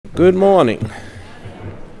Good morning.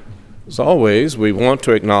 As always, we want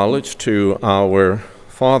to acknowledge to our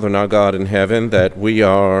Father and our God in heaven that we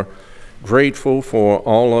are grateful for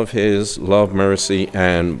all of his love, mercy,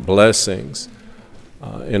 and blessings.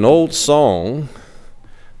 An old song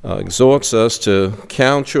exhorts us to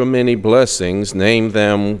count your many blessings, name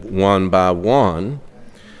them one by one.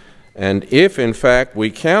 And if, in fact,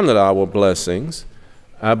 we counted our blessings,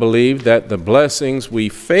 I believe that the blessings we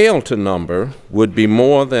fail to number would be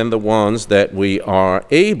more than the ones that we are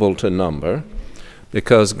able to number,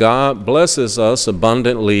 because God blesses us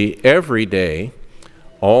abundantly every day,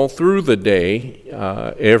 all through the day,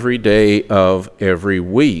 every day of every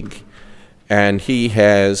week. And he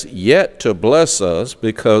has yet to bless us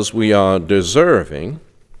because we are deserving.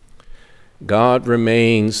 God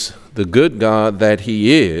remains the good God that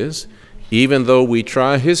he is, even though we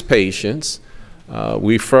try his patience.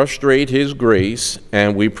 We frustrate his grace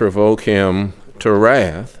and we provoke him to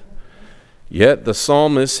wrath. Yet the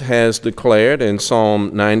psalmist has declared in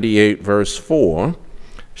Psalm 98 verse 4,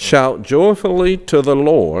 "Shout joyfully to the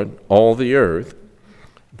Lord, all the earth.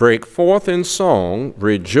 Break forth in song,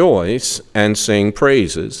 rejoice, and sing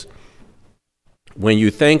praises." When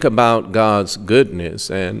you think about God's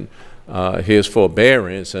goodness and his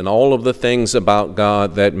forbearance and all of the things about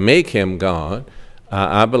God that make him God,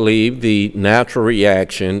 I believe the natural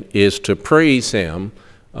reaction is to praise him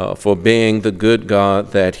for being the good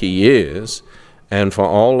God that he is, and for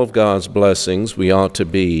all of God's blessings we ought to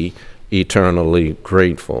be eternally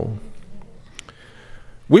grateful.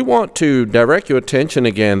 We want to direct your attention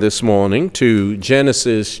again this morning to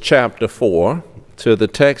Genesis chapter 4, to the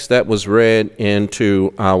text that was read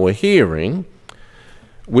into our hearing.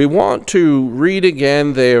 We want to read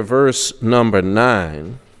again there verse number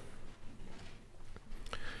 9.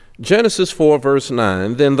 Genesis 4 verse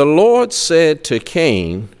 9, "Then the Lord said to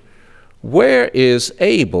Cain, 'Where is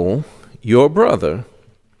Abel, your brother?'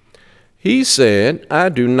 He said, 'I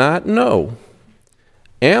do not know.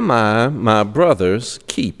 Am I my brother's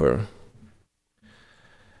keeper?'"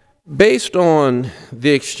 Based on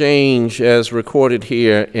the exchange as recorded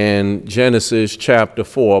here in Genesis chapter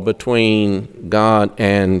 4 between God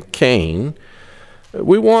and Cain,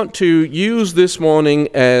 we want to use this morning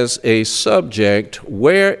as a subject,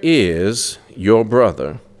 where is your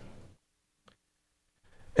brother?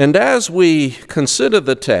 And as we consider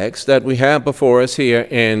the text that we have before us here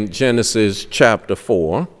in Genesis chapter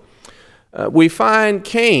 4, we find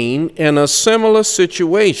Cain in a similar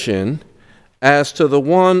situation as to the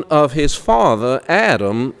one of his father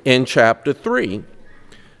Adam in chapter 3.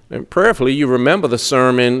 And prayerfully, you remember the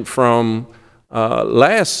sermon from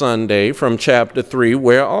last Sunday from chapter 3,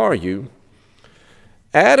 Where Are You?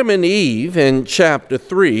 Adam and Eve in chapter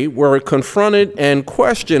 3 were confronted and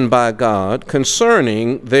questioned by God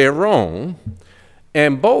concerning their wrong,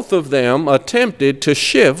 and both of them attempted to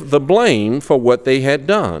shift the blame for what they had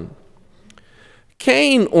done.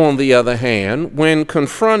 Cain, on the other hand, when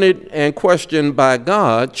confronted and questioned by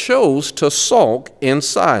God, chose to sulk in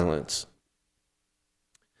silence.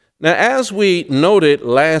 Now, as we noted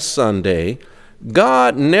last Sunday,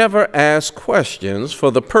 God never asks questions for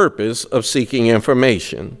the purpose of seeking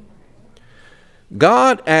information.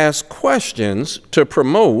 God asks questions to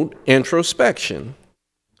promote introspection.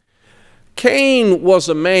 Cain was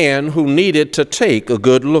a man who needed to take a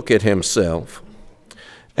good look at himself.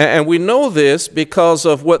 And we know this because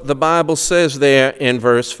of what the Bible says there in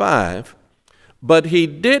verse 5. "But he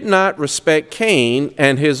did not respect Cain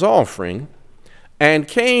and his offering, and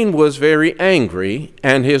Cain was very angry,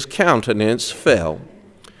 and his countenance fell."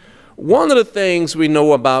 One of the things we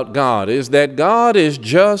know about God is that God is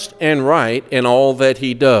just and right in all that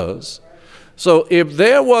he does. So if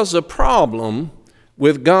there was a problem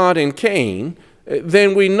with God and Cain,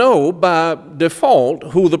 then we know by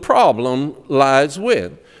default who the problem lies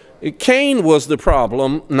with. Cain was the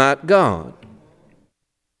problem, not God.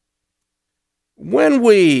 When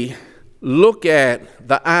we look at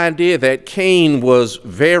the idea that Cain was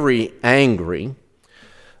very angry,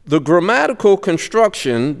 the grammatical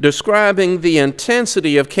construction describing the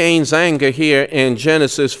intensity of Cain's anger here in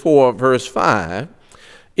Genesis 4 verse 5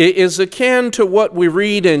 is akin to what we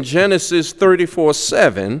read in Genesis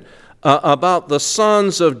 34:7 about the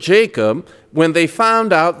sons of Jacob when they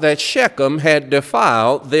found out that Shechem had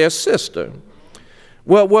defiled their sister.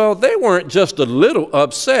 Well, they weren't just a little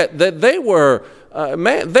upset, that they were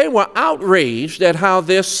outraged at how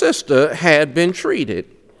their sister had been treated.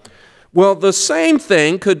 Well, the same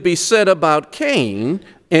thing could be said about Cain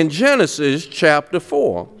in Genesis chapter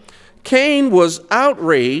 4. Cain was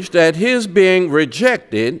outraged at his being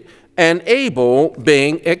rejected and Abel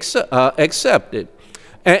being accepted.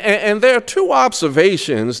 And there are two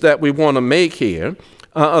observations that we want to make here.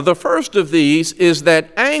 The first of these is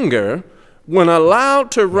that anger, when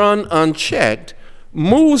allowed to run unchecked,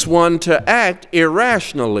 moves one to act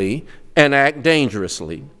irrationally and act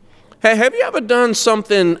dangerously. Have you ever done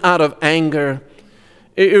something out of anger?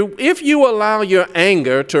 If you allow your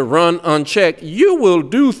anger to run unchecked, you will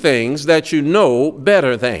do things that you know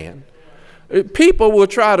better than. People will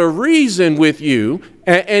try to reason with you,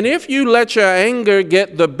 and if you let your anger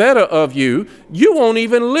get the better of you, you won't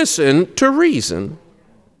even listen to reason.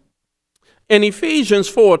 In Ephesians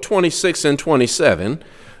 4:26 and 27,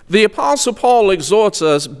 the Apostle Paul exhorts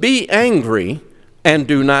us, be angry and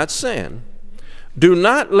do not sin. Do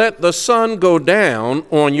not let the sun go down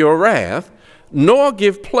on your wrath, nor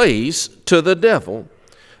give place to the devil.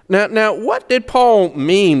 Now, what did Paul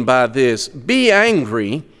mean by this? Be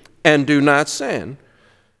angry and do not sin.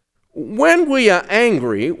 When we are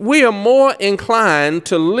angry, we are more inclined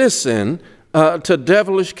to listen to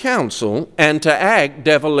devilish counsel and to act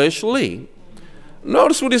devilishly.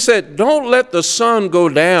 Notice what he said, don't let the sun go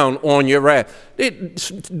down on your wrath.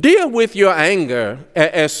 Deal with your anger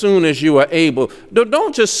as soon as you are able.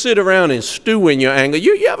 Don't just sit around and stew in your anger.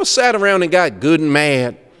 You ever sat around and got good and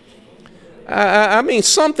mad? I mean,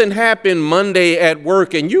 something happened Monday at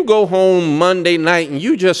work, and you go home Monday night and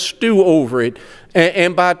you just stew over it.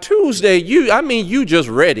 And by Tuesday, you just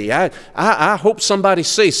ready. I hope somebody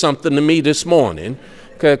say something to me this morning,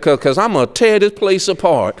 because I'm going to tear this place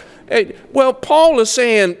apart. Well, Paul is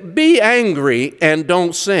saying, be angry and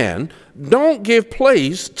don't sin. Don't give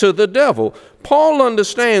place to the devil. Paul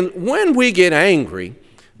understands when we get angry,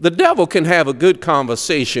 the devil can have a good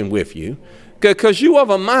conversation with you, because you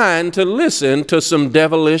have a mind to listen to some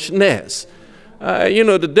devilishness.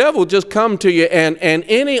 The devil just come to you, and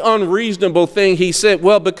any unreasonable thing he said,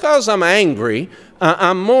 well, because I'm angry,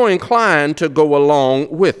 I'm more inclined to go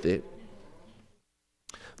along with it.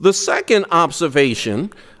 The second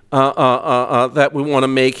observation that we want to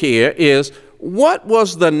make here is, what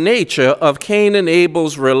was the nature of Cain and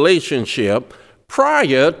Abel's relationship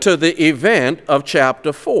prior to the event of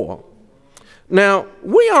chapter 4? Now,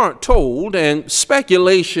 we aren't told, and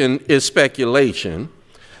speculation is speculation,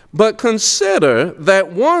 but consider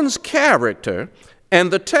that one's character,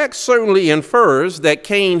 and the text certainly infers that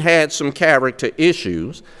Cain had some character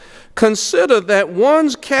issues, consider that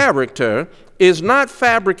one's character is not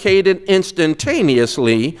fabricated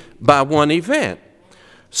instantaneously by one event.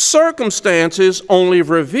 Circumstances only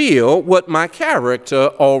reveal what my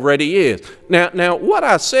character already is. Now, what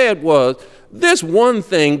I said was, this one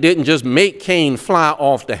thing didn't just make Cain fly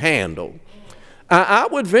off the handle. I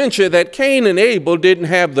would venture that Cain and Abel didn't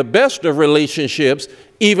have the best of relationships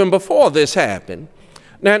even before this happened.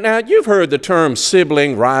 Now you've heard the term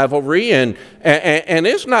sibling rivalry, and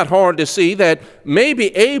it's not hard to see that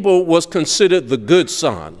maybe Abel was considered the good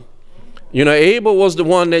son. Abel was the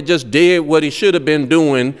one that just did what he should have been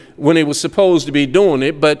doing when he was supposed to be doing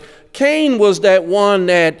it, but Cain was that one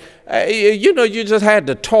that, you just had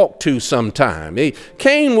to talk to sometime.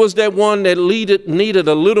 Cain was that one that needed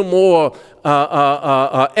a little more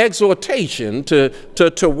exhortation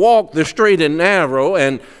to walk the straight and narrow.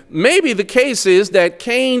 And maybe the case is that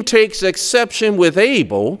Cain takes exception with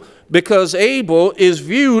Abel because Abel is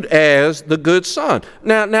viewed as the good son.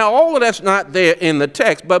 Now all of that's not there in the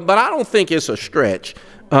text, but I don't think it's a stretch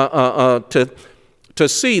to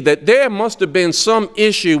see that there must have been some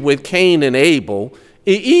issue with Cain and Abel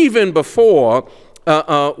even before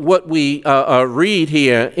what we read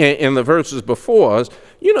here in the verses before us.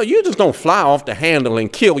 You just don't fly off the handle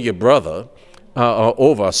and kill your brother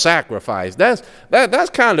over a sacrifice. That's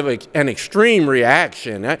kind of an extreme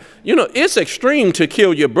reaction. It's extreme to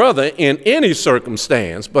kill your brother in any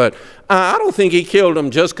circumstance, but I don't think he killed him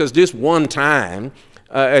just because this one time,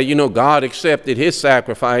 God accepted his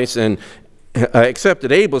sacrifice and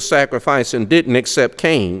accepted Abel's sacrifice and didn't accept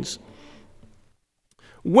Cain's.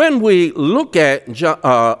 When we look at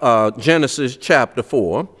Genesis chapter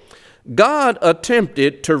 4, God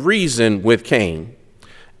attempted to reason with Cain.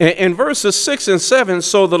 In verses 6 and 7,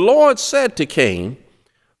 so the Lord said to Cain,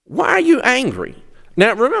 why are you angry?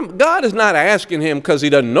 Now remember, God is not asking him because he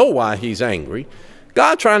doesn't know why he's angry.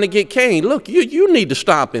 God trying to get Cain, look, you need to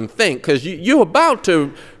stop and think, because you're about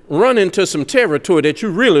to run into some territory that you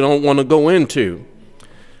really don't want to go into.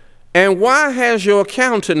 And why has your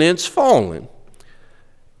countenance fallen?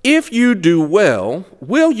 If you do well,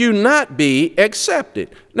 will you not be accepted?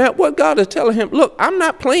 Now, what God is telling him, look, I'm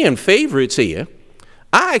not playing favorites here.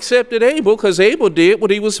 I accepted Abel because Abel did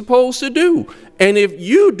what he was supposed to do. And if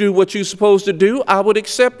you do what you're supposed to do, I would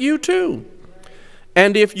accept you too.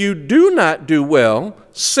 And if you do not do well,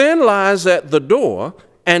 sin lies at the door,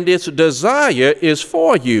 and its desire is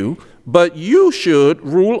for you, but you should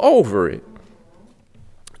rule over it.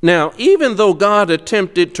 Now, even though God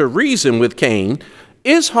attempted to reason with Cain,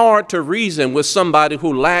 it's hard to reason with somebody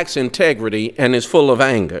who lacks integrity and is full of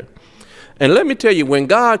anger. And let me tell you, when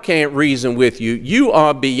God can't reason with you, you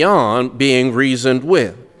are beyond being reasoned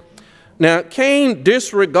with. Now, Cain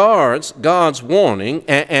disregards God's warning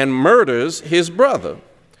and murders his brother.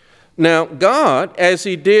 Now, God, as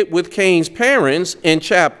he did with Cain's parents in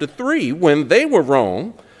chapter 3, when they were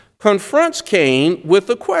wrong, confronts Cain with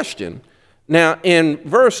a question. Now, in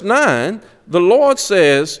verse 9, the Lord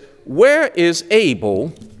says, "Where is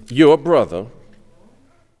Abel, your brother?"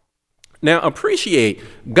 Now, appreciate,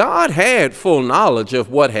 God had full knowledge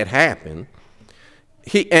of what had happened.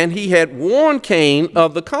 He had warned Cain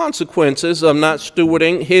of the consequences of not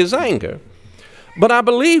stewarding his anger. But I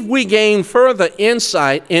believe we gain further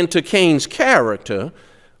insight into Cain's character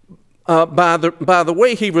by the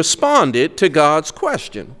way he responded to God's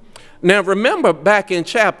question. Now, remember back in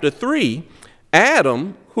chapter 3,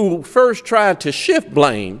 Adam, who first tried to shift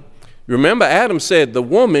blame, remember Adam said, "The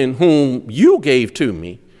woman whom you gave to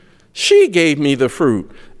me, she gave me the fruit."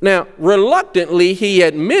 Now, reluctantly, he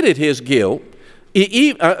admitted his guilt,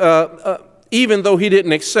 even though he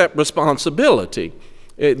didn't accept responsibility.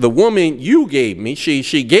 "The woman you gave me,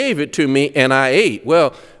 she gave it to me and I ate."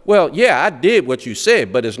 Well, yeah, I did what you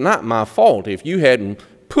said, but it's not my fault. If you hadn't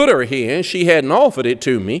put her here and she hadn't offered it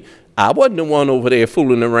to me, I wasn't the one over there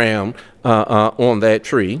fooling around on that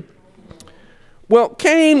tree. Well,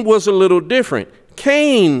 Cain was a little different.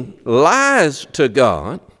 Cain lies to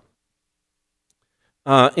God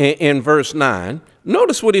in verse 9.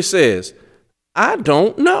 Notice what he says, "I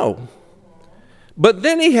don't know." But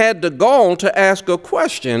then he had the gall to ask a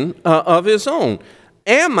question of his own.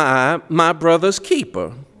 "Am I my brother's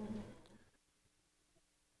keeper?"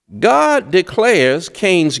 God declares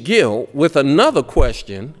Cain's guilt with another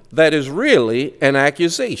question that is really an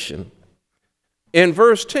accusation. In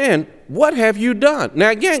verse 10, "What have you done?" Now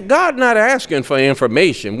again, God not asking for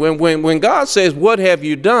information. When God says, "What have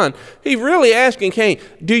you done?" He's really asking Cain,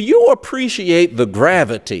 do you appreciate the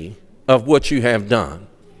gravity of what you have done?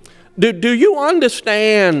 Do you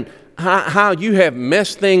understand how you have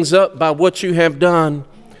messed things up by what you have done?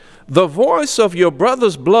 "The voice of your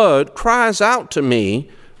brother's blood cries out to me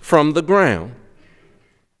from the ground."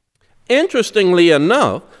 Interestingly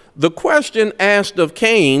enough, the question asked of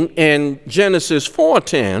Cain in Genesis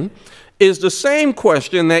 4:10 is the same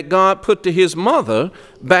question that God put to his mother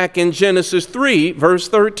back in Genesis 3, verse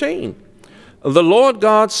 13. "The Lord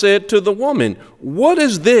God said to the woman, 'What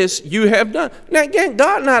is this you have done?'" Now again,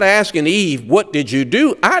 God not asking Eve, "What did you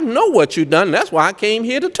do?" I know what you've done. That's why I came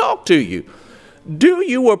here to talk to you. Do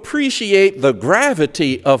you appreciate the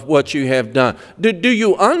gravity of what you have done? Do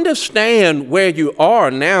you understand where you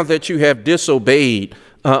are now that you have disobeyed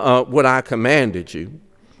what I commanded you?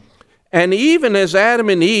 And even as Adam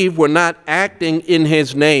and Eve were not acting in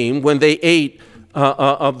his name when they ate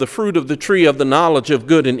of the fruit of the tree of the knowledge of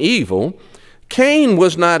good and evil, Cain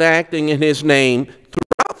was not acting in his name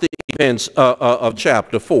throughout the events of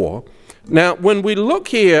chapter 4. Now, when we look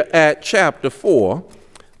here at chapter 4,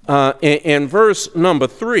 in verse number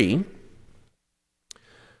 3,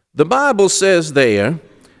 the Bible says there,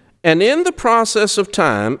 "And in the process of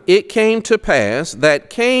time it came to pass that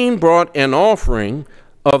Cain brought an offering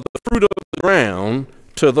of the fruit of the ground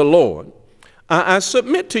to the Lord." I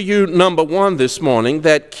submit to you, number one, this morning,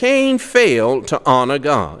 that Cain failed to honor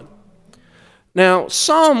God. Now,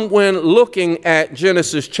 some, when looking at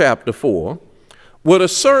Genesis chapter 4, would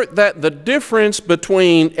assert that the difference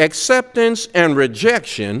between acceptance and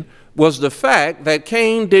rejection was the fact that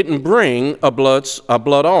Cain didn't bring a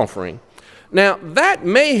blood offering. Now, that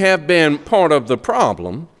may have been part of the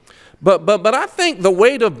problem, but I think the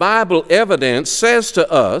weight of Bible evidence says to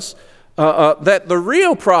us that the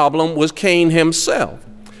real problem was Cain himself.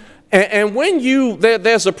 And when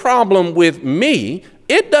there's a problem with me,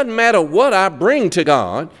 it doesn't matter what I bring to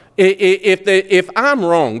God. If I'm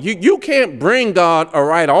wrong, you can't bring God a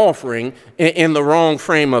right offering in the wrong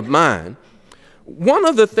frame of mind. One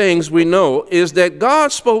of the things we know is that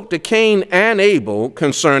God spoke to Cain and Abel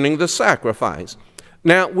concerning the sacrifice.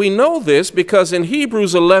 Now, we know this because in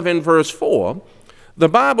Hebrews 11, verse 4, the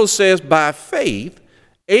Bible says, "By faith,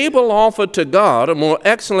 Abel offered to God a more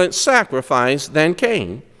excellent sacrifice than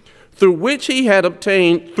Cain, through which he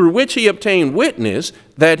obtained witness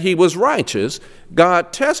that he was righteous,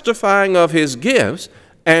 God testifying of his gifts,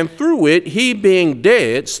 and through it he, being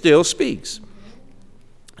dead, still speaks."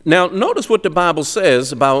 Now, notice what the Bible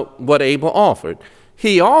says about what Abel offered.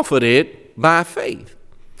 He offered it by faith.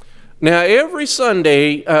 Now, every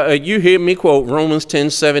Sunday, you hear me quote Romans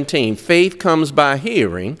 10:17. Faith comes by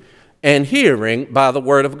hearing, and hearing by the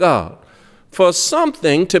word of God. For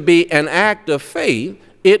something to be an act of faith,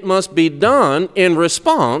 it must be done in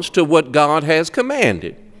response to what God has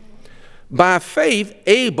commanded. By faith,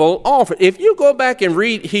 Abel offered. If you go back and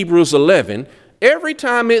read Hebrews 11, every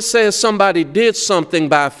time it says somebody did something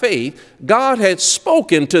by faith, God had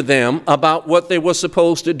spoken to them about what they were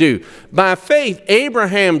supposed to do. By faith,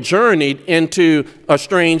 Abraham journeyed into a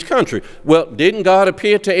strange country. Well, didn't God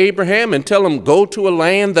appear to Abraham and tell him, go to a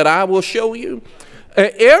land that I will show you?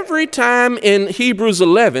 Every time in Hebrews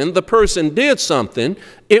 11 the person did something,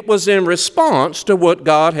 it was in response to what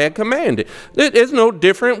God had commanded. It's no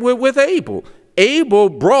different with Abel. Abel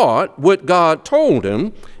brought what God told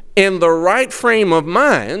him in the right frame of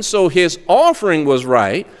mind, so his offering was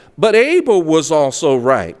right, but Abel was also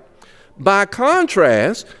right. By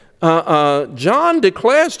contrast, John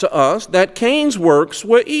declares to us that Cain's works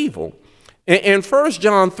were evil. In 1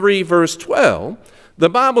 John 3, verse 12, the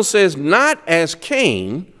Bible says, not as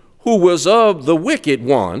Cain, who was of the wicked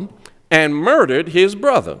one, and murdered his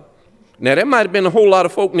brother. Now, there might have been a whole lot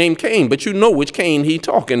of folk named Cain, but you know which Cain he's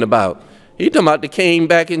talking about. He's talking about the Cain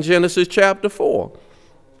back in Genesis chapter 4.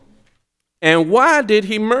 And why did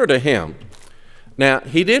he murder him? Now,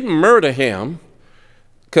 he didn't murder him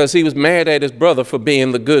because he was mad at his brother for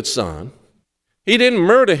being the good son. He didn't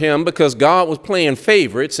murder him because God was playing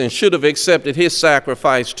favorites and should have accepted his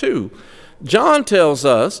sacrifice too. John tells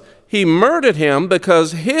us he murdered him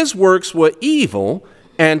because his works were evil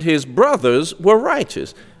and his brothers were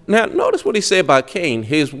righteous. Now, notice what he said about Cain.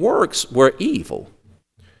 His works were evil.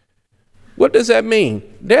 What does that mean?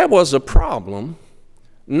 There was a problem,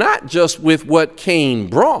 not just with what Cain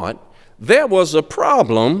brought, there was a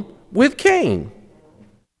problem with Cain.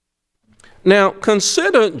 Now,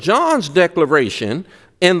 consider John's declaration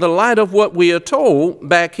in the light of what we are told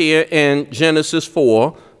back here in Genesis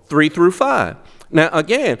 4, 3 through 5. Now,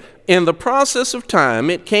 again, in the process of time,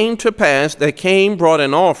 it came to pass that Cain brought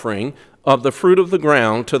an offering of the fruit of the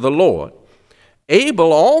ground to the Lord.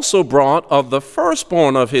 Abel also brought of the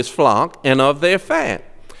firstborn of his flock and of their fat.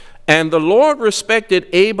 And the Lord respected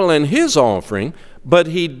Abel and his offering, but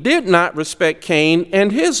he did not respect Cain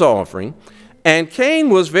and his offering. And Cain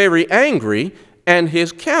was very angry, and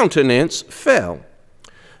his countenance fell.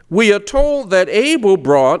 We are told that Abel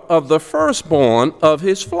brought of the firstborn of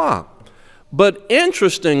his flock. But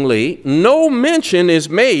interestingly, no mention is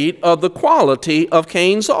made of the quality of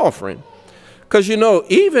Cain's offering. Because, you know,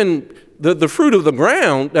 even the fruit of the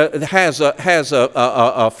ground has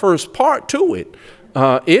a first part to it.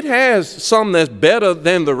 It has some that's better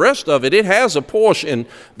than the rest of it. It has a portion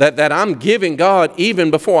that I'm giving God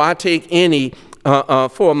even before I take any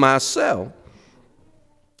for myself.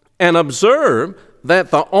 And observe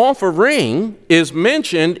that the offering is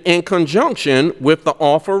mentioned in conjunction with the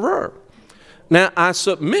offerer. Now, I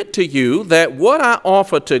submit to you that what I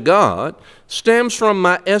offer to God stems from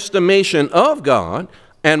my estimation of God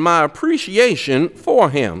and my appreciation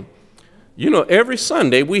for him. You know, every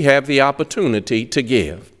Sunday we have the opportunity to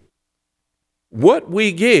give. What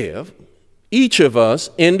we give, each of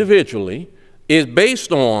us individually, is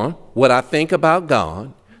based on what I think about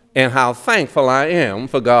God and how thankful I am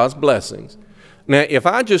for God's blessings. Now, if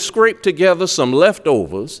I just scrape together some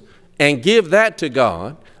leftovers and give that to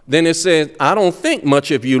God, then it says, I don't think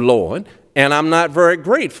much of you, Lord, and I'm not very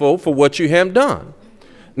grateful for what you have done.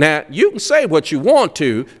 Now, you can say what you want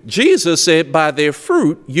to. Jesus said, by their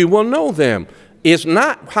fruit you will know them. It's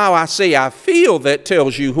not how I say I feel that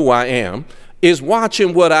tells you who I am. It's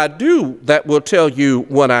watching what I do that will tell you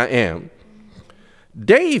what I am.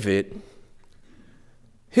 David,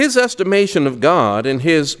 his estimation of God and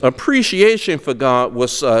his appreciation for God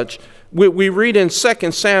was such, we read in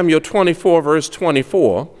 2 Samuel 24, verse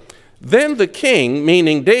 24, then the king,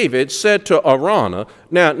 meaning David, said to Araunah,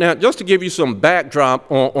 now just to give you some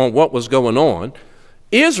backdrop on what was going on,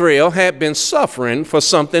 Israel had been suffering for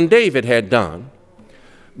something David had done.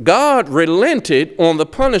 God relented on the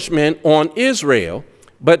punishment on Israel,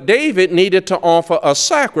 but David needed to offer a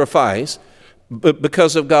sacrifice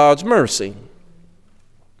because of God's mercy.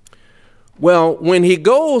 Well, when he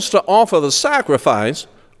goes to offer the sacrifice,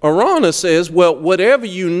 Araunah says, well, whatever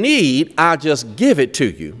you need, I'll just give it to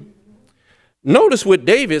you. Notice what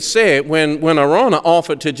David said when Araunah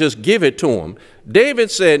offered to just give it to him.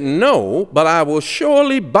 David said, no, but I will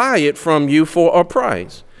surely buy it from you for a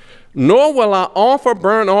price. Nor will I offer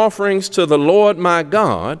burnt offerings to the Lord my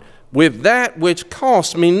God with that which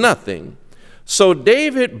cost me nothing. So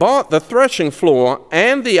David bought the threshing floor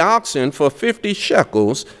and the oxen for 50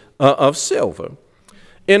 shekels of silver.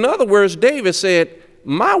 In other words, David said,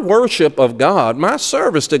 my worship of God, my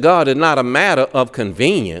service to God is not a matter of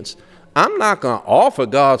convenience. I'm not going to offer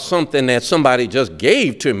God something that somebody just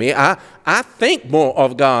gave to me. I think more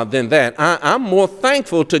of God than that. I'm more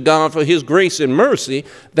thankful to God for his grace and mercy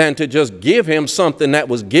than to just give him something that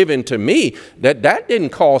was given to me. That didn't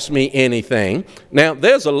cost me anything. Now,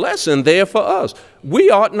 there's a lesson there for us. We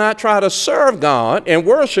ought not try to serve God and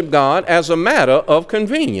worship God as a matter of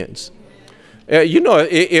convenience.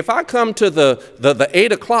 If I come to the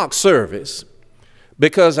 8 o'clock service,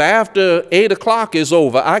 because after 8 o'clock is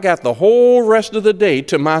over, I got the whole rest of the day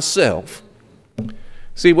to myself.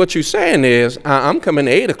 See, what you're saying is, I'm coming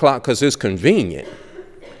at 8 o'clock because it's convenient.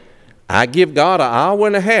 I give God an hour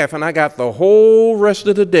and a half, and I got the whole rest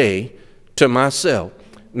of the day to myself.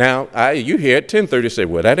 Now, you hear at 10:30 say,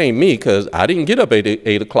 well, that ain't me because I didn't get up at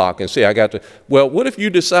 8 o'clock and say I got to. Well, what if you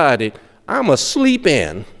decided I'm a sleep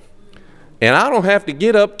in, and I don't have to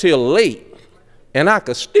get up till late, and I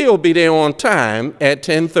could still be there on time at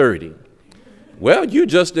 10:30. Well, you're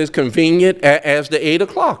just as convenient as the 8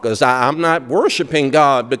 o'clockers. I'm not worshiping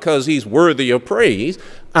God because he's worthy of praise.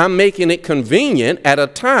 I'm making it convenient at a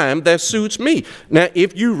time that suits me. Now,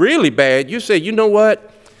 if you're really bad, you say, you know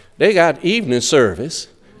what? They got evening service,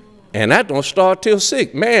 and that don't start till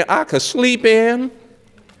 6. Man, I could sleep in.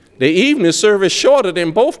 The evening service shorter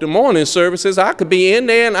than both the morning services. I could be in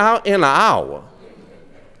there and out in an hour.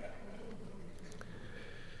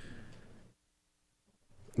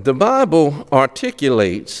 The Bible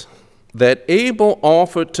articulates that Abel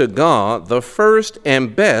offered to God the first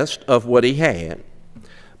and best of what he had,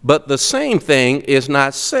 but the same thing is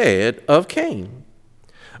not said of Cain.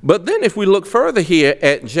 But then if we look further here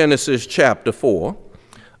at Genesis chapter 4,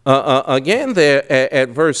 again there at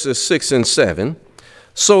verses 6 and 7,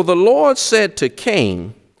 so the Lord said to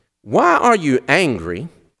Cain, why are you angry,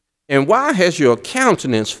 and why has your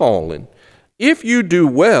countenance fallen? If you do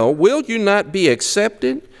well, will you not be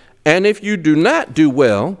accepted? And if you do not do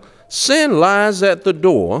well, sin lies at the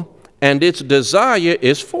door, and its desire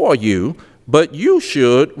is for you, but you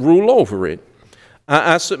should rule over it.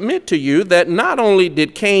 I submit to you that not only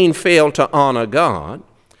did Cain fail to honor God,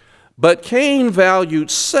 but Cain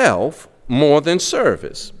valued self more than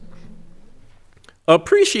service.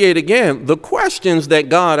 Appreciate again, the questions that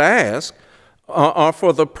God asks are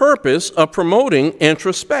for the purpose of promoting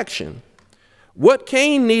introspection. What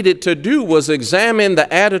Cain needed to do was examine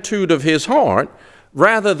the attitude of his heart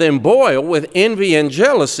rather than boil with envy and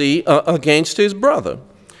jealousy against his brother.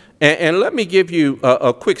 And let me give you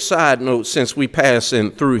a quick side note since we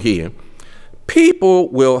passing through here. People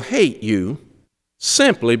will hate you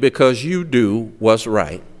simply because you do what's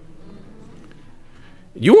right.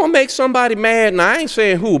 You want to make somebody mad, and I ain't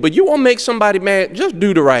saying who, but you want to make somebody mad, just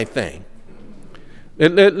do the right thing.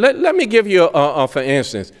 Let me give you for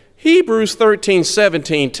instance, Hebrews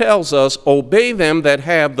 13:17 tells us, obey them that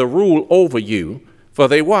have the rule over you, for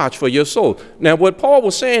they watch for your soul. Now, what Paul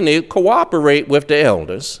was saying is cooperate with the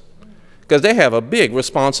elders, because they have a big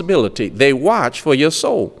responsibility. They watch for your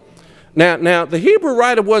soul. Now, the Hebrew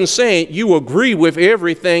writer wasn't saying you agree with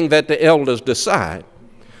everything that the elders decide,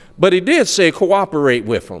 but he did say cooperate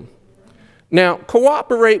with them. Now,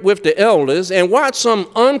 cooperate with the elders and watch some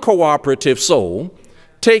uncooperative soul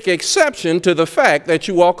take exception to the fact that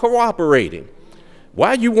you are cooperating.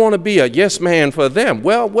 Why you want to be a yes man for them?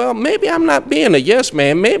 Well, maybe I'm not being a yes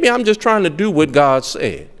man. Maybe I'm just trying to do what God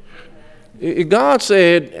said. God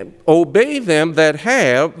said, obey them that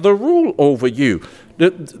have the rule over you.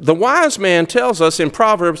 The wise man tells us in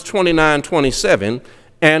Proverbs 29:27,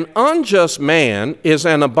 an unjust man is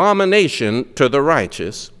an abomination to the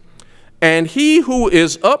righteous, and he who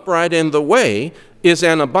is upright in the way is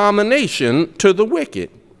an abomination to the wicked.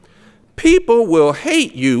 People will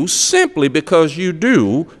hate you simply because you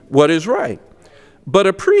do what is right. But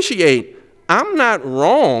appreciate, I'm not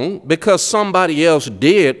wrong because somebody else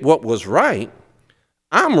did what was right.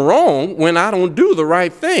 I'm wrong when I don't do the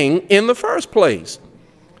right thing in the first place.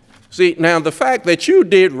 See, now the fact that you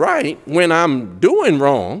did right when I'm doing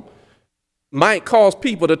wrong might cause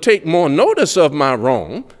people to take more notice of my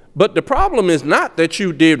wrong, but the problem is not that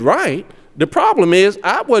you did right. The problem is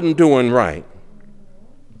I wasn't doing right.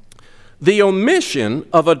 The omission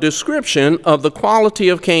of a description of the quality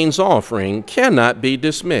of Cain's offering cannot be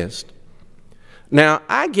dismissed. Now,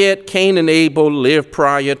 I get Cain and Abel lived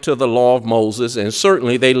prior to the law of Moses, and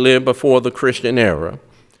certainly they lived before the Christian era.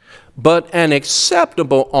 But an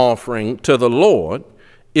acceptable offering to the Lord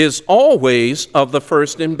is always of the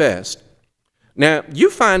first and best. Now, you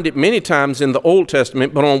find it many times in the Old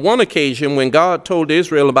Testament, but on one occasion when God told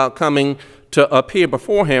Israel about coming to appear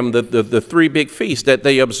before him, the three big feasts that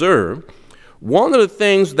they observed, one of the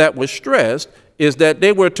things that was stressed is that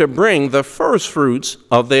they were to bring the first fruits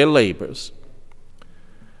of their labors.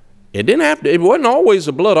 It wasn't always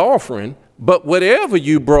a blood offering, but whatever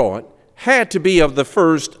you brought had to be of the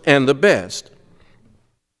first and the best.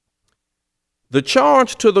 The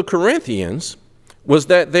charge to the Corinthians was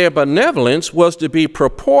that their benevolence was to be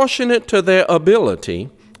proportionate to their ability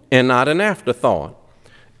and not an afterthought.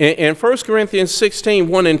 In 1 Corinthians 16,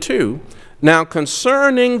 1 and 2, now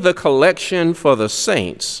concerning the collection for the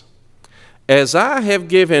saints, as I have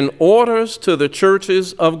given orders to the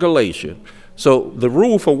churches of Galatia. So the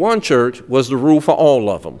rule for one church was the rule for all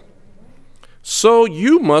of them. So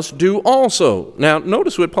you must do also. Now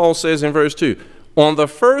notice what Paul says in verse 2. On the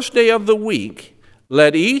first day of the week,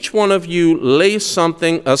 let each one of you lay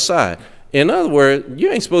something aside. In other words,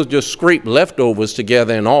 you ain't supposed to just scrape leftovers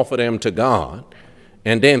together and offer them to God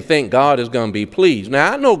and then think God is going to be pleased.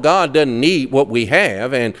 Now, I know God doesn't need what we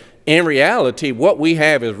have, and in reality, what we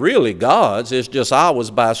have is really God's. It's just ours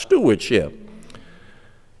by stewardship.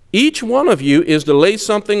 Each one of you is to lay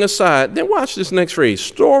something aside. Then watch this next phrase,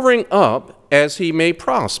 storing up as he may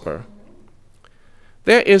prosper.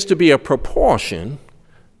 There is to be a proportion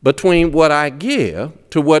between what I give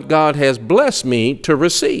to what God has blessed me to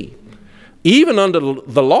receive. Even under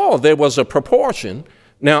the law, there was a proportion.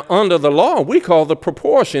 Now, under the law, we call the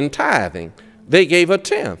proportion tithing. They gave a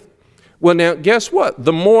tenth. Well, now, guess what?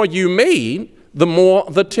 The more you made, the more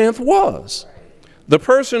the tenth was. The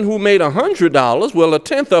person who made $100, well, a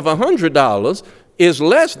tenth of $100 is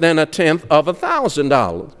less than a tenth of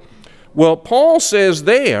 $1,000. Well, Paul says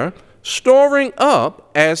there, storing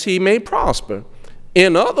up as he may prosper.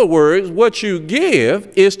 In other words, what you give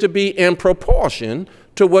is to be in proportion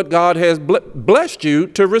to what God has blessed you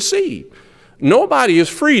to receive. Nobody is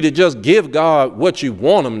free to just give God what you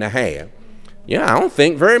want him to have. Yeah, I don't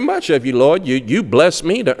think very much of you, Lord. You bless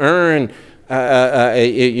me to earn,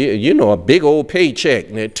 a big old paycheck,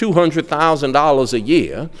 $200,000 a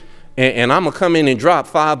year, and I'm going to come in and drop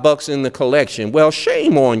 $5 in the collection. Well,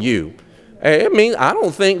 shame on you. I mean, I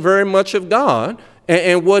don't think very much of God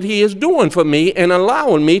and what he is doing for me and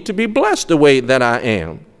allowing me to be blessed the way that I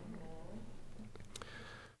am.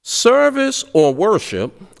 Service or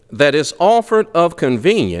worship that is offered of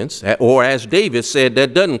convenience, or as David said,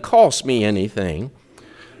 that doesn't cost me anything.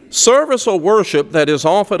 Service or worship that is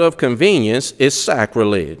offered of convenience is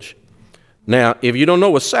sacrilege. Now, if you don't know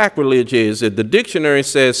what sacrilege is, the dictionary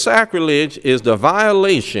says sacrilege is the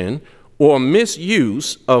violation or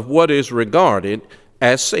misuse of what is regarded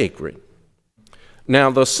as sacred.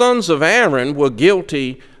 Now, the sons of Aaron were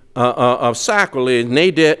guilty of sacrilege,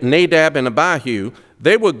 Nadab and Abihu.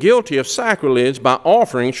 They were guilty of sacrilege by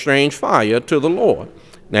offering strange fire to the Lord.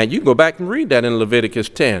 Now, you go back and read that in Leviticus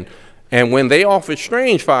 10. And when they offered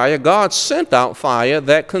strange fire, God sent out fire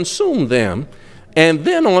that consumed them. And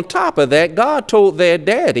then on top of that, God told their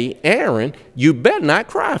daddy, Aaron, you better not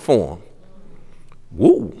cry for him.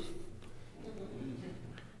 Woo.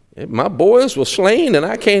 My boys were slain and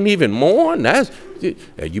I can't even mourn.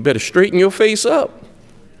 You better straighten your face up.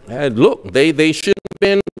 Look, they shouldn't have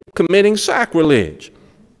been committing sacrilege.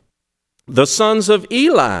 The sons of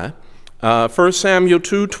Eli, 1 Samuel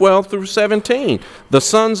 2, 12 through 17. The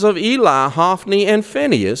sons of Eli, Hophni and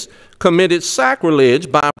Phinehas, committed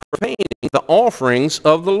sacrilege by profaning the offerings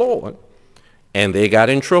of the Lord. And they got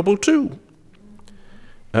in trouble too.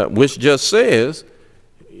 Which just says,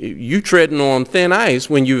 you treading on thin ice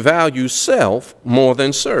when you value self more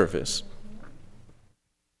than service.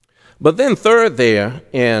 But then third there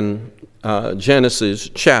in Genesis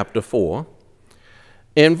chapter 4,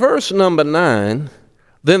 in verse number 9,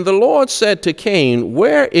 then the Lord said to Cain,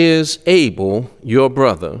 where is Abel, your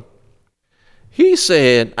brother? He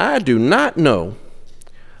said, I do not know.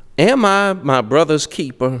 Am I my brother's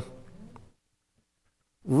keeper?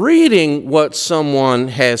 Reading what someone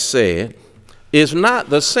has said is not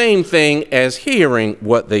the same thing as hearing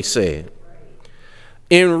what they said.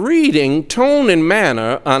 In reading, tone and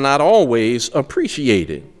manner are not always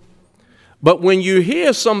appreciated. But when you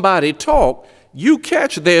hear somebody talk, you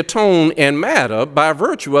catch their tone and matter by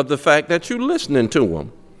virtue of the fact that you're listening to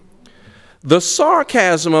them. The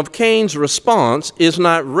sarcasm of Cain's response is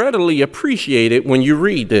not readily appreciated when you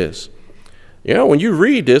read this. When you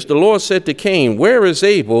read this, the Lord said to Cain, where is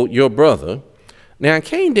Abel, your brother? Now,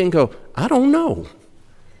 Cain didn't go, I don't know.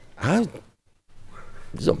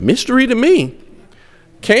 It's a mystery to me.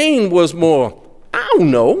 Cain was more, I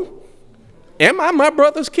don't know. Am I my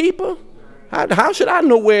brother's keeper? How should I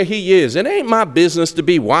know where he is? It ain't my business to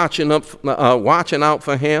be watching out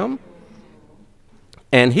for him.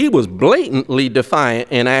 And he was blatantly defiant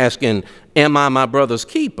and asking, am I my brother's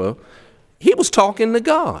keeper? He was talking to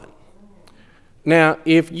God. Now,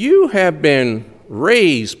 if you have been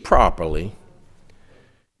raised properly,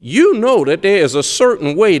 you know that there is a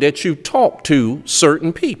certain way that you talk to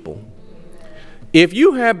certain people. If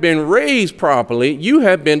you have been raised properly, you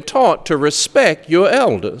have been taught to respect your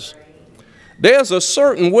elders. There's a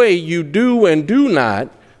certain way you do and do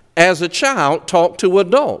not, as a child, talk to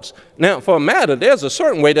adults. Now, for a matter, there's a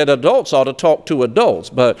certain way that adults ought to talk to adults.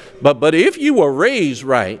 But if you were raised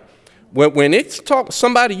right, when it's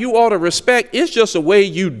somebody you ought to respect, it's just a way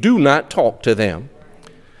you do not talk to them.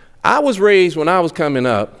 I was raised when I was coming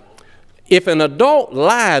up, if an adult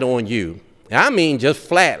lied on you, I mean just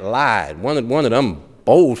flat lied, one of them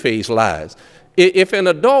bold-faced lies. If an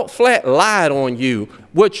adult flat lied on you,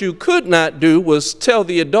 what you could not do was tell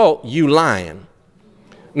the adult you lying.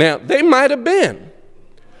 Now, they might have been.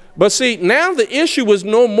 But see, now the issue is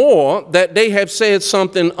no more that they have said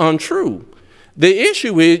something untrue. The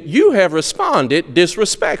issue is you have responded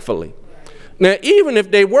disrespectfully. Now, even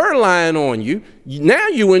if they were lying on you, now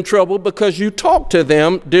you're in trouble because you talked to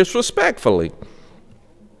them disrespectfully.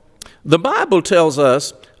 The Bible tells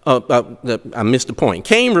us, I missed the point.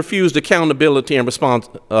 Cain refused accountability and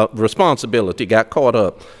responsibility, got caught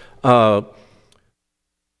up.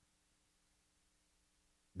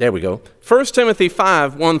 There we go. 1 Timothy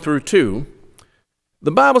 5, 1 through 2.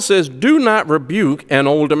 The Bible says, do not rebuke an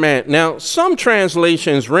older man. Now, some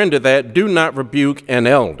translations render that, do not rebuke an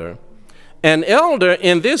elder. An elder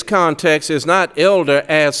in this context is not elder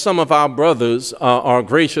as some of our brothers are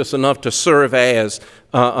gracious enough to serve as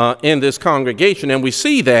in this congregation. And we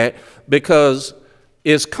see that because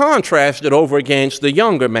it's contrasted over against the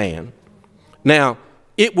younger man. Now,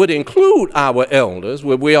 it would include our elders,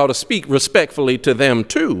 where we ought to speak respectfully to them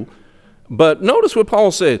too. But notice what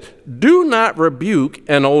Paul says, do not rebuke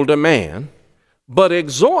an older man, but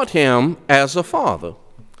exhort him as a father.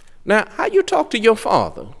 Now, how you talk to your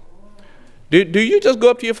father? Do you just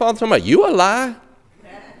go up to your father and talk about, you a lie?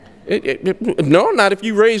 No, not if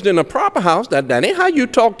you raised in a proper house. That ain't how you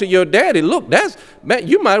talk to your daddy. Look,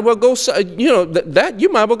 you might well go, you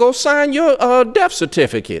might well go sign your death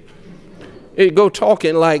certificate. Go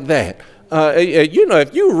talking like that.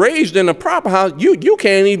 If you raised in a proper house, you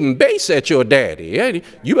can't even bass at your daddy.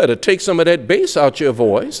 You better take some of that bass out your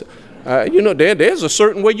voice. There's a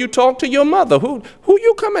certain way you talk to your mother. Who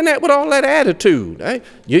you coming at with all that attitude?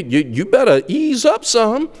 You better ease up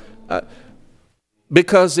some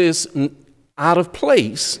because it's out of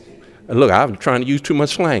place. Look, I'm trying to use too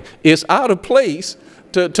much slang. It's out of place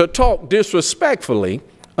to talk disrespectfully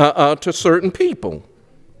to certain people.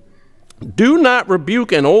 Do not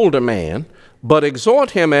rebuke an older man, but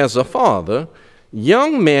exhort him as a father,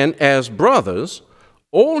 young men as brothers,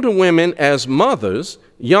 older women as mothers,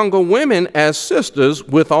 younger women as sisters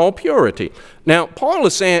with all purity. Now, Paul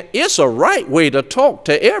is saying it's a right way to talk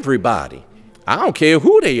to everybody. I don't care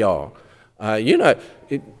who they are.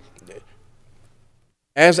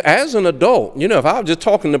 As an adult, if I was just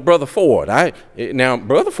talking to Brother Ford, now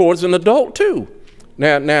Brother Ford's an adult too.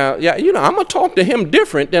 Now, I'm going to talk to him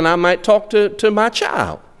different than I might talk to my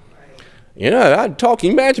child.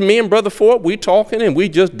 Imagine me and Brother Ford, we talking and we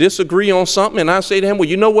just disagree on something, and I say to him, well,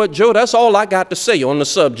 you know what, Joe, that's all I got to say on the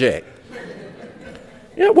subject.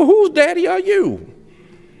 Well, whose daddy are you?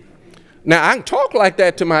 Now, I can talk like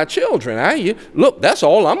that to my children. Look, that's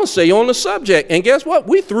all I'm going to say on the subject. And guess what?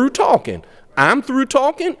 We through talking. I'm through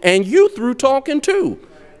talking, and you through talking too,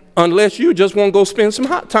 unless you just want to go spend some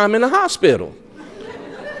time in the hospital.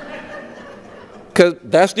 Because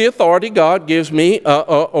that's the authority God gives me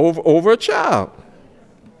over a child.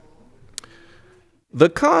 The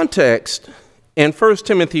context in 1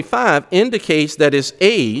 Timothy 5 indicates that it's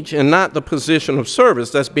age and not the position of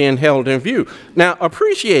service that's being held in view. Now,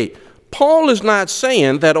 appreciate, Paul is not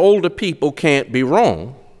saying that older people can't be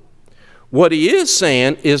wrong. What he is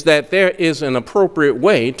saying is that there is an appropriate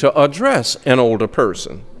way to address an older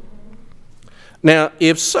person. Now,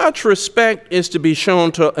 if such respect is to be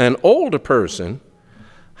shown to an older person,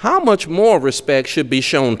 how much more respect should be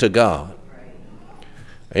shown to God?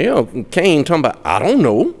 Cain talking about, I don't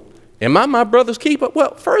know. Am I my brother's keeper?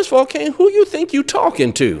 Well, first of all, Cain, who you think you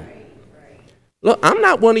talking to? Look, I'm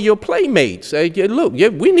not one of your playmates. Look,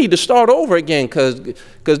 we need to start over again because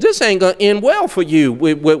this ain't going to end well for you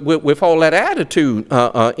with all that attitude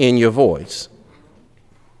in your voice.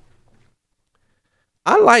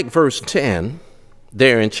 I like verse 10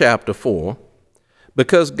 there in chapter 4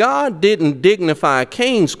 because God didn't dignify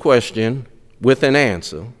Cain's question with an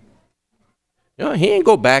answer. He ain't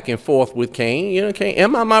go back and forth with Cain. Cain,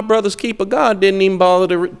 am I my brother's keeper? God didn't even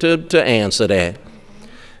bother to answer that.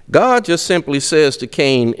 God just simply says to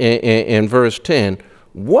Cain in verse 10,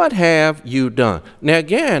 what have you done? Now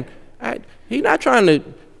again, He's not trying to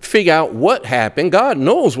figure out what happened. God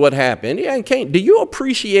knows what happened. Do you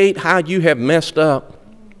appreciate how you have messed up?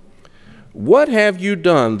 What have you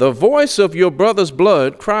done? The voice of your brother's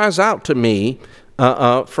blood cries out to me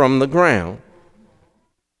from the ground.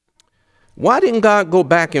 Why didn't God go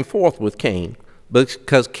back and forth with Cain?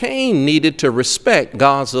 Because Cain needed to respect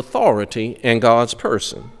God's authority and God's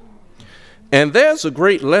person. And there's a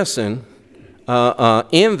great lesson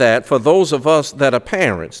in that for those of us that are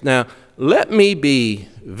parents. Now, let me be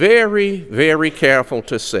very, very careful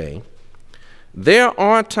to say there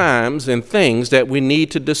are times and things that we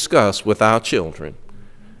need to discuss with our children.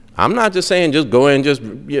 I'm not just saying just go and just,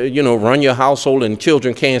 run your household and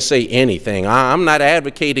children can't say anything. I'm not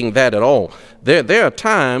advocating that at all. There are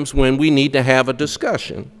times when we need to have a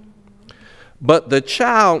discussion. But the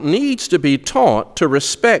child needs to be taught to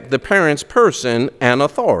respect the parent's person and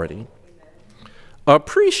authority.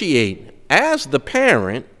 Appreciate, as the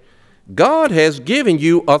parent, God has given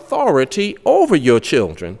you authority over your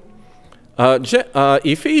children.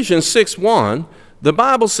 Ephesians 6:1, the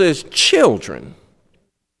Bible says, children,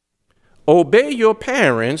 obey your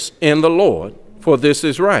parents in the Lord, for this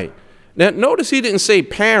is right. Now, notice he didn't say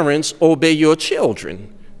parents, obey your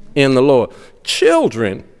children in the Lord.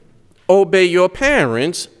 Children, obey your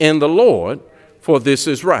parents in the Lord, for this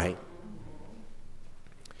is right.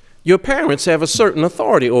 Your parents have a certain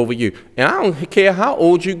authority over you. And I don't care how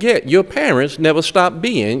old you get, your parents never stop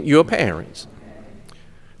being your parents.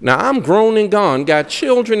 Now, I'm grown and gone, got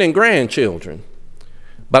children and grandchildren,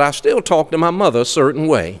 but I still talk to my mother a certain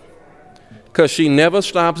way because she never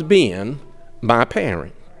stops being my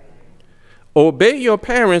parent. Obey your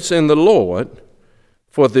parents in the Lord,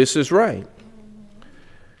 for this is right.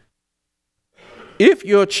 If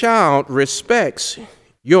your child respects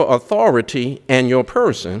your authority and your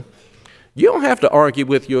person, you don't have to argue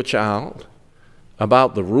with your child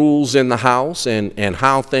about the rules in the house and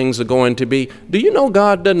how things are going to be. Do you know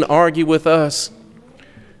God doesn't argue with us?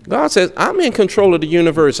 God says, I'm in control of the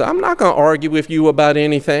universe. I'm not going to argue with you about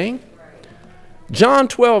anything. John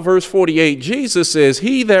 12, verse 48, Jesus says,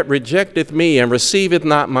 he that rejecteth me and receiveth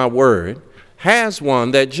not my word has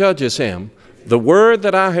one that judges him. The word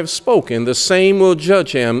that I have spoken, the same will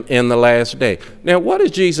judge him in the last day. Now, what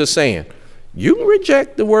is Jesus saying? You can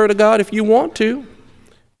reject the word of God if you want to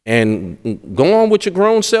and go on with your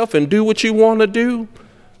grown self and do what you want to do.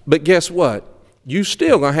 But guess what? You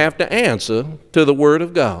still going to have to answer to the word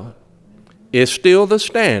of God. It's still the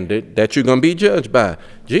standard that you're going to be judged by.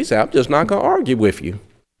 Jesus, I'm just not going to argue with you.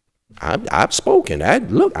 I've spoken.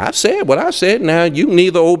 Look, I've said what I said. Now, you can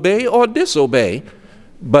either obey or disobey.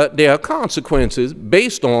 But there are consequences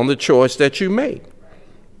based on the choice that you make.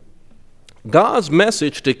 God's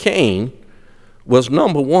message to Cain was,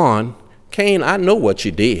 number one, Cain, I know what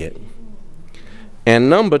you did. And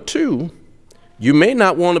number two, you may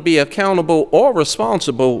not want to be accountable or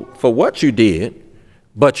responsible for what you did,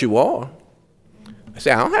 but you are. I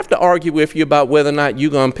say, I don't have to argue with you about whether or not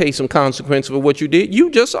you're going to pay some consequences for what you did.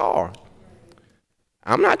 You just are.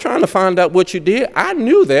 I'm not trying to find out what you did. I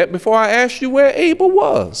knew that before I asked you where Abel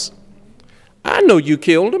was. I know you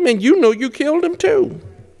killed him, and you know you killed him too.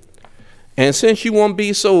 And since you won't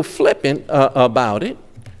be so flippant about it,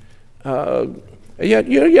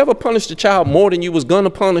 you ever punished a child more than you was going to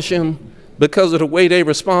punish him because of the way they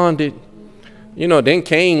responded? You know, then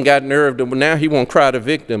Cain got nerved, and now he won't cry the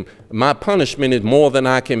victim. My punishment is more than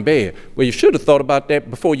I can bear. Well, you should have thought about that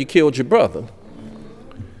before you killed your brother.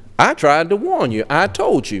 I tried to warn you. I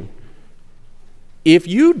told you, if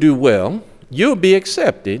you do well, you'll be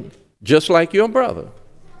accepted just like your brother.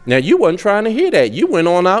 Now, you wasn't trying to hear that. You went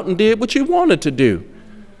on out and did what you wanted to do.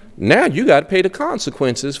 Now you got to pay the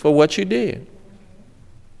consequences for what you did.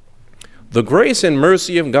 The grace and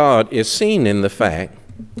mercy of God is seen in the fact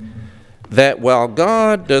that while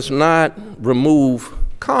God does not remove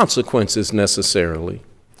consequences necessarily,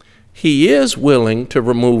 he is willing to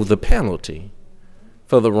remove the penalty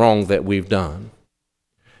for the wrong that we've done.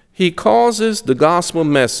 He causes the gospel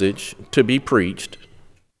message to be preached.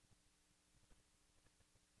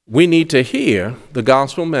 We need to hear the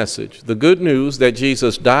gospel message, the good news that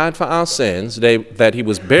Jesus died for our sins, that he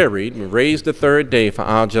was buried and raised the third day for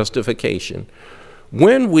our justification.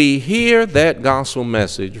 When we hear that gospel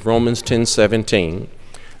message, Romans 10:17,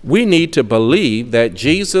 we need to believe that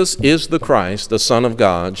Jesus is the Christ, the Son of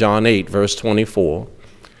God, John 8, verse 24.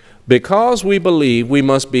 Because we believe, we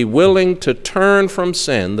must be willing to turn from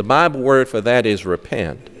sin. The Bible word for that is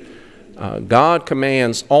repent. God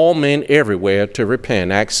commands all men everywhere to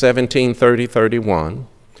repent, Acts 17:30-31.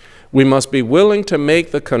 We must be willing to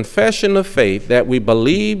make the confession of faith that we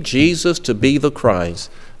believe Jesus to be the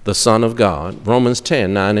Christ, the Son of God, Romans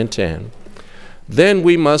 10:9 and 10. then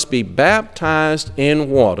we must be baptized in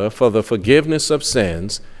water for the forgiveness of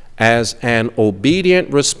sins as an obedient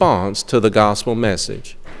response to the gospel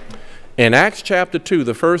message. In Acts chapter 2,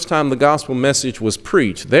 the first time the gospel message was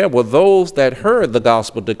preached, there were those that heard the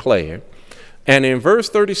gospel declared. And in verse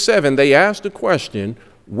 37, they asked the question,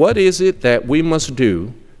 what is it that we must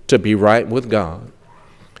do to be right with God?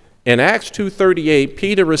 In Acts 2:38,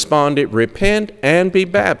 Peter responded, repent and be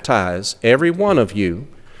baptized, every one of you,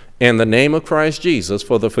 in the name of Christ Jesus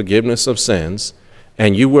for the forgiveness of sins,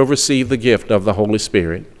 and you will receive the gift of the Holy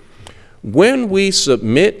Spirit. When we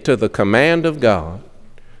submit to the command of God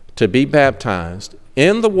to be baptized,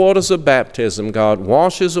 in the waters of baptism, God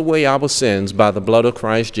washes away our sins by the blood of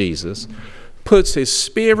Christ Jesus, puts his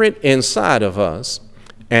Spirit inside of us,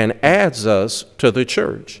 and adds us to the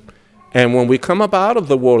church. And when we come up out of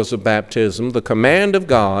the waters of baptism, the command of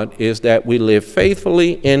God is that we live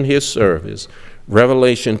faithfully in his service.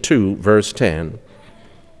 Revelation 2, verse 10.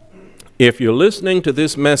 If you're listening to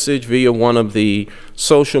this message via one of the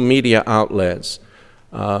social media outlets,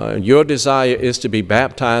 your desire is to be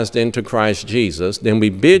baptized into Christ Jesus, then we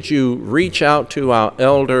bid you reach out to our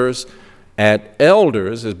elders at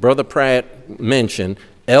elders, as Brother Pratt mentioned,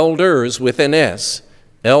 elders with an S,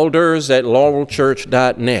 elders at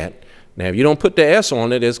laurelchurch.net. Now, if you don't put the S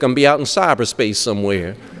on it, it's going to be out in cyberspace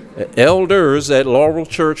somewhere. Elders at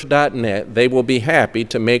laurelchurch.net, they will be happy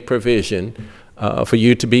to make provision for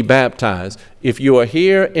you to be baptized. If you are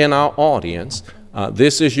here in our audience,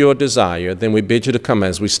 this is your desire, then we bid you to come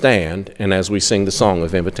as we stand and as we sing the song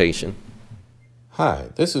of invitation. Hi,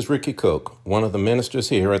 this is Ricky Cook, one of the ministers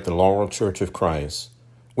here at the Laurel Church of Christ.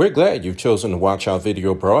 We're glad you've chosen to watch our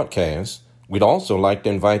video broadcast. We'd also like to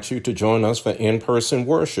invite you to join us for in-person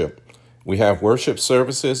worship. We have worship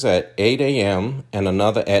services at 8 a.m. and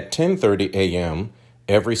another at 10:30 a.m.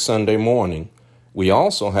 every Sunday morning. We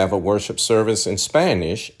also have a worship service in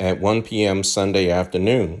Spanish at 1 p.m. Sunday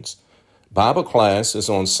afternoons. Bible class is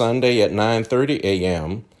on Sunday at 9:30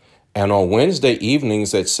 a.m. and on Wednesday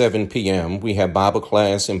evenings at 7 p.m. we have Bible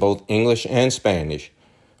class in both English and Spanish.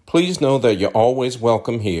 Please know that you're always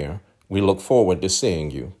welcome here. We look forward to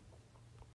seeing you.